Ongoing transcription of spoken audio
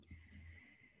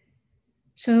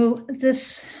So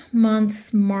this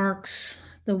month marks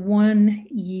the 1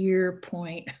 year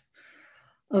point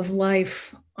of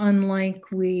life unlike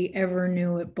we ever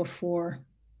knew it before.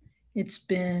 It's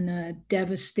been a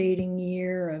devastating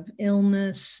year of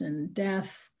illness and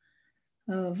death,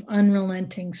 of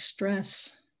unrelenting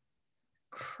stress,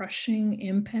 crushing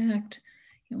impact,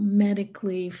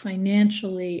 medically,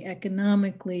 financially,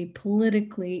 economically,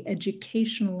 politically,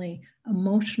 educationally,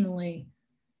 emotionally,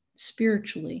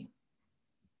 spiritually.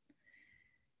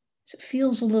 So it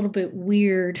feels a little bit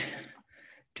weird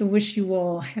to wish you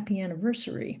all happy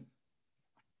anniversary.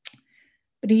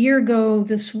 But a year ago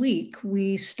this week,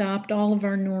 we stopped all of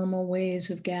our normal ways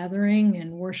of gathering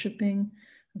and worshiping,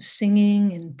 of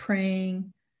singing and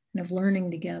praying, and of learning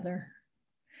together.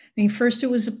 I mean, first it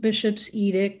was a bishop's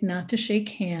edict not to shake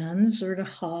hands or to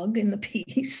hug in the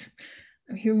peace.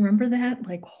 You remember that?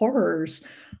 Like horrors.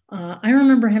 I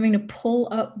remember having to pull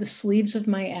up the sleeves of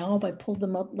my alb. I pulled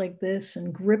them up like this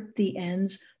and gripped the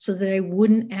ends so that I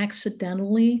wouldn't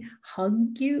accidentally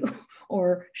hug you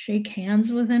or shake hands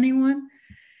with anyone.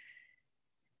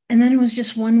 And then it was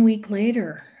just 1 week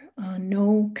later,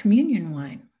 no communion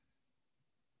wine.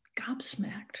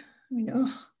 Gobsmacked. I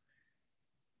mean,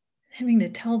 having to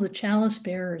tell the chalice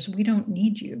bearers, we don't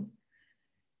need you.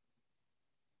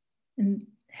 And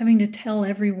having to tell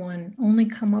everyone, only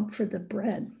come up for the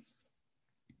bread.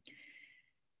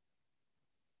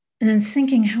 And then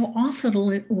thinking how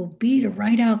awful it will be to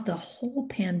write out the whole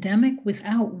pandemic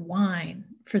without wine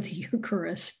for the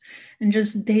Eucharist. And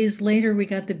just days later, we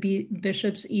got the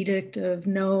bishop's edict of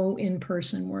no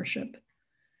in-person worship.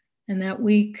 And that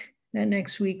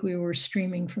next week, we were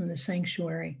streaming from the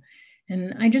sanctuary.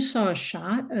 And I just saw a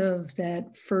shot of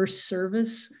that first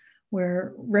service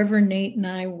where Reverend Nate and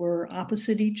I were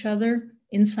opposite each other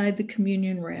inside the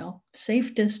communion rail,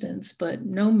 safe distance, but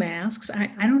no masks. I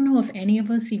don't know if any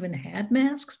of us even had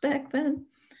masks back then.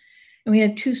 And we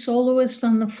had two soloists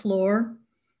on the floor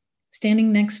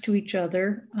standing next to each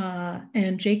other,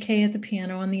 and JK at the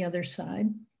piano on the other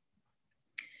side.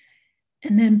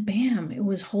 And then bam, it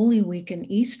was Holy Week and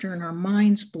Easter, and our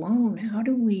minds blown. How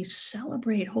do we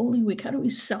celebrate Holy Week? How do we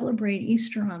celebrate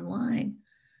Easter online?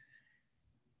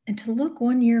 And to look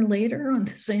 1 year later on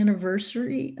this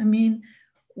anniversary, I mean,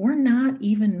 we're not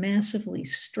even massively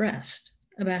stressed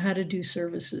about how to do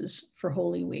services for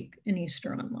Holy Week and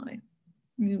Easter online.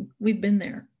 I mean, we've been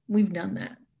there, we've done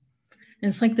that. And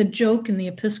it's like the joke in the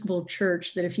Episcopal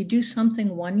Church that if you do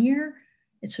something 1 year,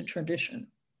 it's a tradition.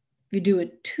 If you do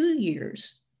it 2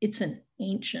 years, it's an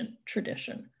ancient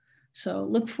tradition. So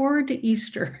look forward to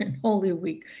Easter and Holy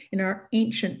Week in our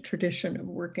ancient tradition of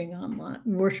worshiping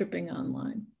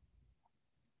online.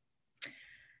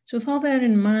 So with all that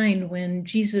in mind, when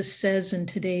Jesus says in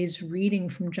today's reading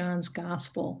from John's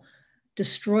Gospel,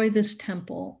 destroy this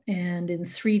temple and in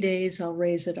 3 days I'll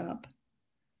raise it up,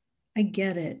 I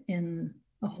get it in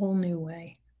a whole new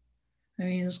way. I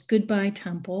mean, it's goodbye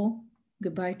temple,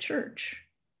 goodbye church.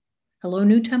 Hello,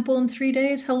 new temple in 3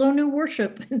 days. Hello, new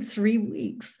worship in 3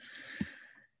 weeks.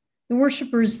 The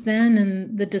worshipers then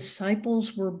and the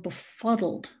disciples were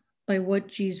befuddled by what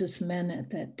Jesus meant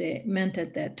at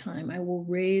that time. I will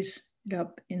raise it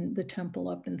up in the temple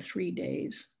up in 3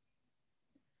 days.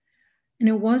 And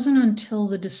it wasn't until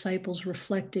the disciples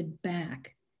reflected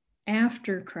back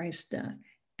after Christ's death,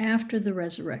 after the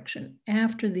resurrection,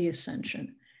 after the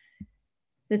ascension,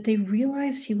 that they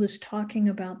realized he was talking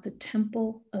about the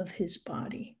temple of his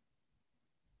body,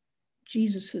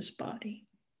 Jesus's body.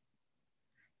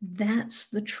 That's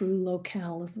the true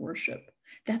locale of worship.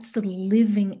 That's the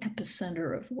living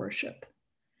epicenter of worship.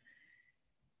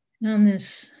 And on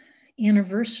this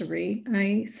anniversary,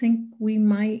 I think we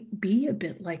might be a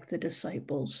bit like the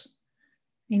disciples.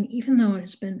 And even though it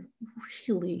has been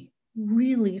really,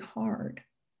 really hard,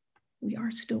 we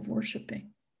are still worshiping.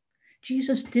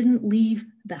 Jesus didn't leave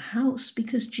the house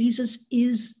because Jesus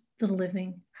is the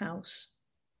living house.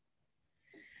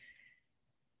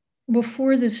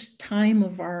 Before this time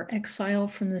of our exile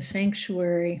from the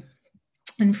sanctuary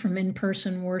and from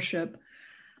in-person worship,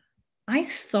 I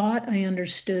thought I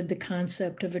understood the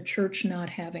concept of a church not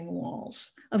having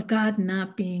walls, of God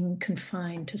not being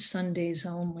confined to Sundays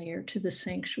only or to the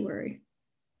sanctuary.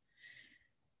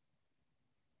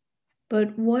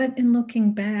 But what, in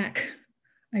looking back,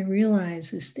 I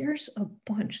realize is there's a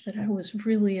bunch that I was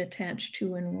really attached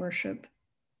to in worship,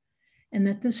 and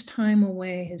that this time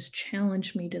away has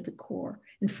challenged me to the core.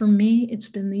 And for me, it's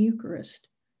been the Eucharist,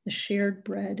 the shared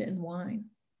bread and wine.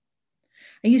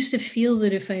 I used to feel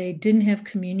that if I didn't have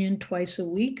communion twice a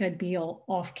week, I'd be all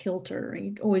off kilter.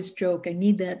 I always joke, I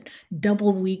need that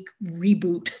double week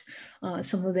reboot,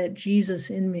 some of that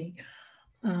Jesus in me.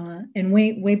 And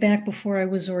way back before I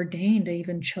was ordained, I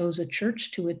even chose a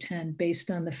church to attend based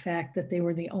on the fact that they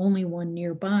were the only one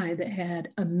nearby that had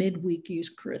a midweek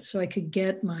Eucharist, so I could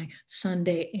get my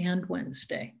Sunday and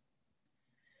Wednesday.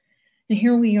 And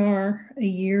here we are, a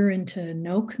year into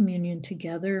no communion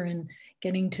together and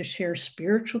getting to share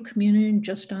spiritual communion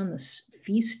just on the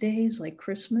feast days like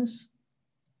Christmas.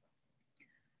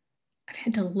 I've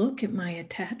had to look at my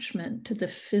attachment to the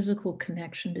physical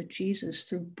connection to Jesus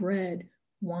through bread,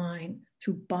 wine,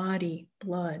 through body,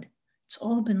 blood. It's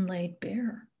all been laid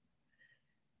bare.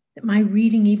 That my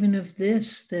reading even of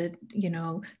this, that,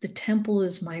 the temple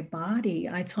is my body,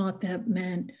 I thought that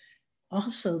meant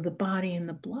also the body and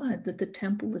the blood, that the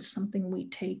temple is something we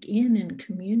take in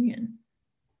communion.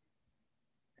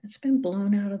 It's been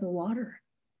blown out of the water.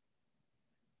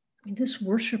 I mean, this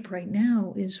worship right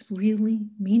now is really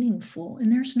meaningful,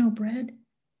 and there's no bread,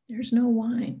 there's no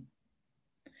wine.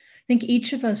 I think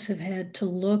each of us have had to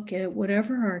look at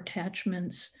whatever our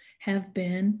attachments have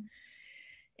been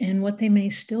and what they may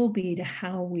still be to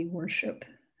how we worship.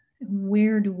 And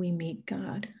where do we meet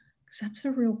God? Because that's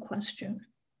a real question.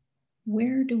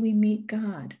 Where do we meet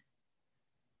God?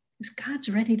 Because God's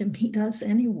ready to meet us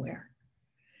anywhere.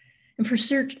 And for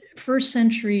first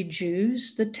century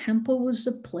Jews, the temple was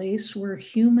the place where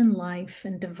human life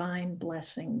and divine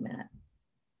blessing met.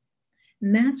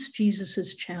 And that's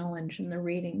Jesus's challenge in the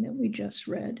reading that we just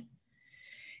read.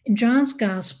 In John's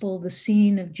gospel, the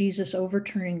scene of Jesus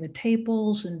overturning the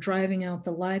tables and driving out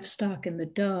the livestock and the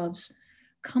doves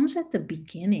comes at the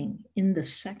beginning in the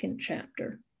second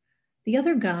chapter. The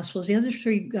other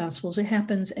three gospels, it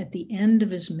happens at the end of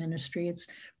his ministry. It's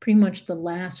pretty much the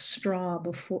last straw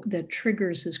that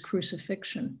triggers his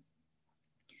crucifixion.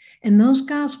 And those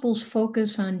gospels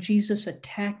focus on Jesus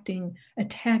attacking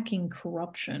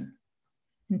corruption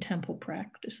in temple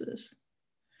practices.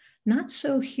 Not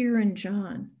so here in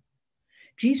John.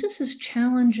 Jesus is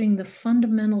challenging the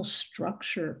fundamental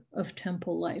structure of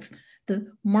temple life,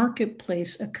 the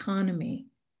marketplace economy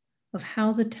of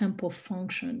how the temple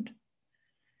functioned.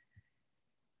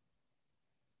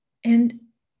 And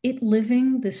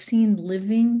the scene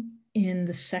living in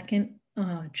the second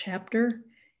chapter,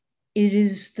 it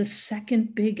is the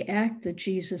second big act that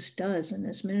Jesus does in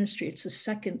his ministry. It's the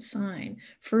second sign.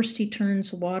 First, he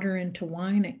turns water into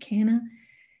wine at Cana.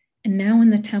 And now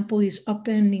in the temple, he's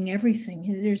upending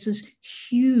everything. There's this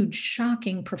huge,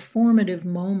 shocking, performative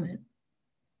moment.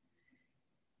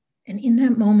 And in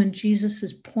that moment, Jesus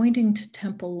is pointing to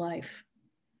temple life,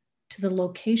 to the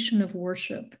location of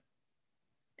worship,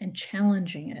 and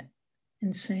challenging it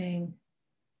and saying,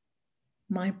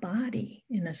 my body,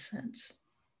 in a sense,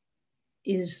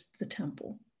 is the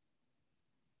temple.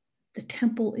 The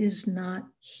temple is not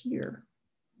here.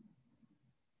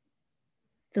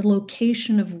 The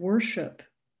location of worship,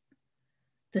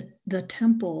 the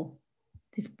temple,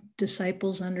 the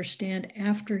disciples understand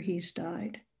after he's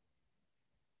died,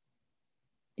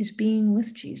 is being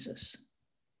with Jesus.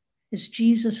 Is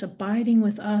Jesus abiding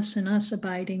with us and us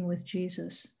abiding with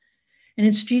Jesus? And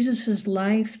it's Jesus's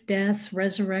life, death,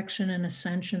 resurrection, and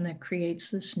ascension that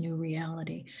creates this new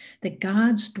reality, that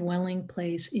God's dwelling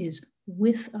place is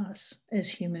with us as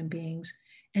human beings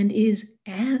and is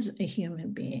as a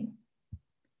human being.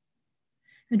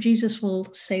 And Jesus will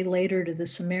say later to the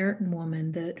Samaritan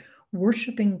woman that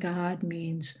worshiping God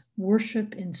means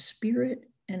worship in spirit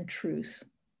and truth,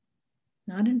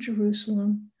 not in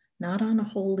Jerusalem, not on a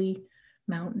holy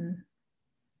mountain,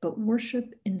 but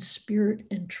worship in spirit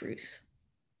and truth.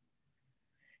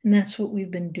 And that's what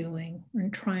we've been doing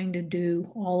and trying to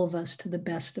do, all of us, to the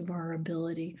best of our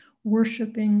ability,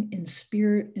 worshiping in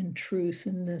spirit and truth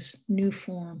in this new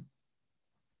form.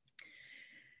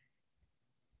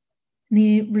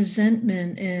 The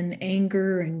resentment and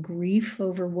anger and grief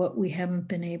over what we haven't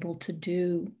been able to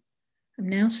do, I'm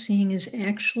now seeing is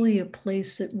actually a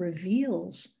place that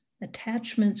reveals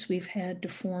attachments we've had to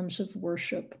forms of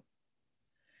worship.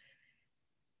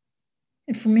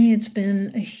 And for me, it's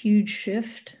been a huge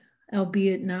shift,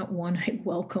 albeit not one I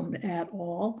welcomed at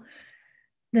all,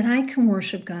 that I can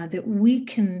worship God, that we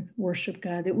can worship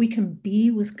God, that we can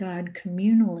be with God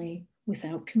communally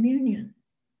without communion,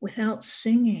 without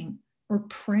singing or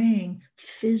praying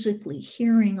physically,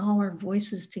 hearing all our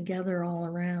voices together all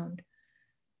around.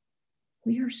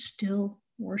 We are still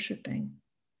worshiping.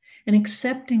 And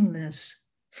accepting this,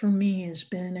 for me, has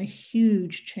been a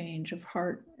huge change of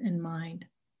heart and mind.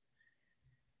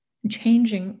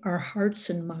 Changing our hearts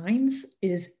and minds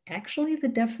is actually the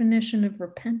definition of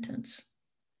repentance.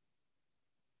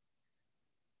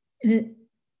 And it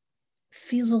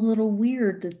feels a little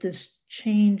weird that this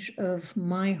change of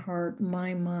my heart,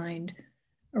 my mind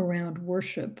around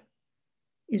worship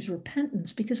is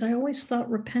repentance, because I always thought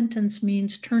repentance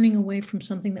means turning away from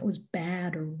something that was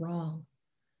bad or wrong.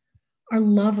 Our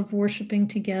love of worshiping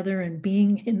together and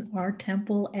being in our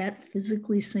temple at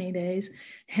physically St. A's,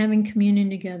 having communion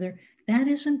together, that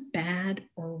isn't bad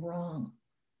or wrong.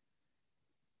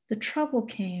 The trouble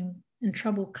came and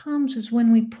trouble comes is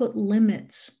when we put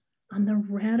limits on the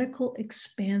radical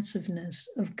expansiveness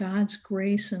of God's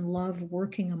grace and love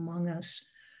working among us,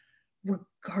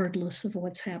 regardless of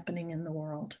what's happening in the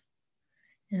world.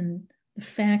 And the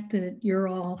fact that you're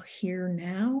all here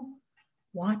now,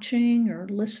 watching or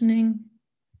listening,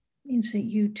 means that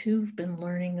you too have been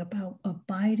learning about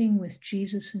abiding with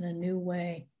Jesus in a new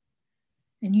way.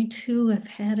 And you too have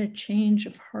had a change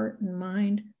of heart and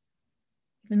mind,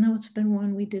 even though it's been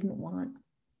one we didn't want.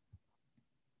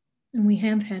 And we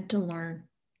have had to learn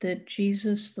that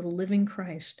Jesus, the living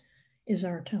Christ, is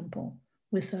our temple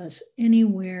with us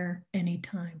anywhere,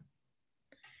 anytime.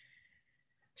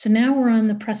 So now we're on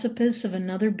the precipice of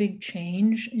another big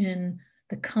change in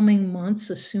the coming months,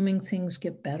 assuming things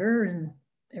get better, and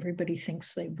everybody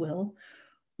thinks they will.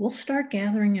 We'll start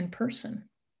gathering in person.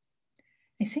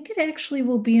 I think it actually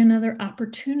will be another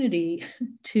opportunity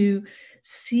to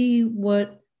see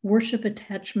what worship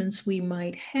attachments we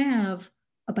might have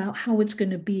about how it's going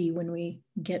to be when we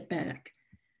get back.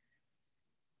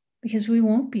 Because we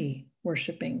won't be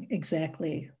worshiping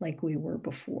exactly like we were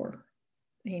before.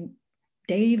 I mean,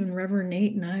 Dave and Reverend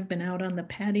Nate and I have been out on the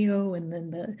patio and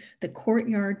then the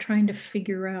courtyard trying to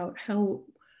figure out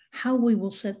how we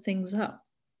will set things up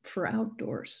for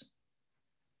outdoors.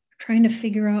 Trying to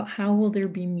figure out how will there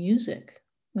be music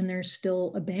when there's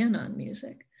still a ban on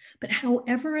music. But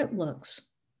however it looks,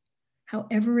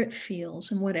 however it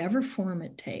feels, and whatever form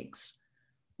it takes,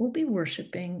 we'll be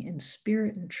worshiping in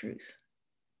spirit and truth.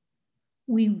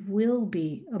 We will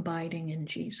be abiding in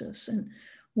Jesus, and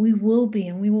we will be,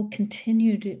 and we will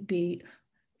continue to be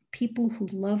people who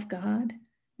love God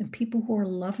and people who are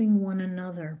loving one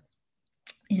another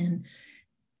in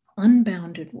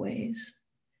unbounded ways.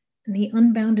 In the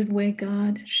unbounded way,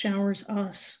 God showers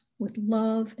us with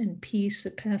love and peace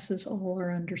that passes all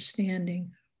our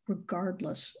understanding,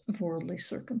 regardless of worldly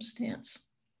circumstance.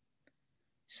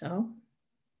 So,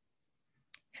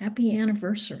 happy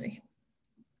anniversary.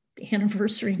 The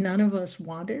anniversary none of us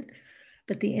wanted,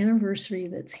 but the anniversary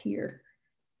that's here.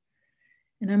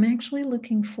 And I'm actually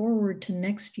looking forward to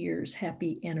next year's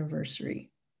happy anniversary,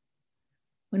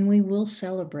 when we will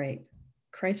celebrate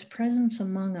Christ's presence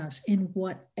among us in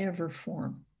whatever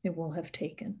form it will have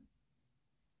taken.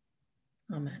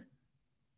 Amen.